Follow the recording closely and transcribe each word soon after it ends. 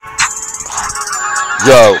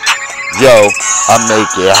Yo, yo, I make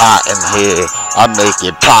it hot in here. I make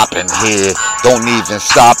it pop in here. Don't even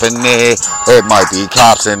stop in there. It might be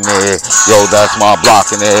cops in there. Yo, that's my block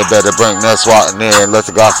in there. Better bring that SWAT in there. Unless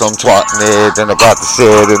I got some twat in there. Then I got the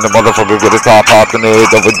shit. And the motherfucker get his top popped in there.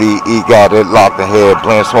 Double DE got it locked in here.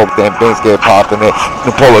 Playing smoke, then things get popped in there.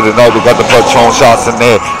 The pull of the night, we got the Patron shots in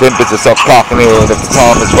there. Then bitches up cocking there. And if the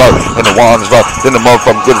time is right and the wand is right, then the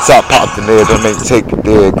motherfucker get his top popped in there. Then they take it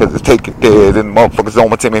there. Cause it's take it there. Then the motherfuckers on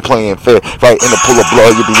my team ain't playing fair. Right in the pool of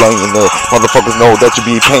blood, you be laying there. Motherfuckers know that you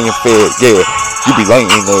be paying fair. Yeah, you be laying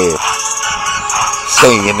there.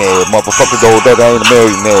 Staying there. Motherfuckers know that I ain't a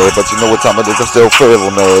millionaire. But you know what time it is, I'm still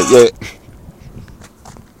feeling there. Yeah.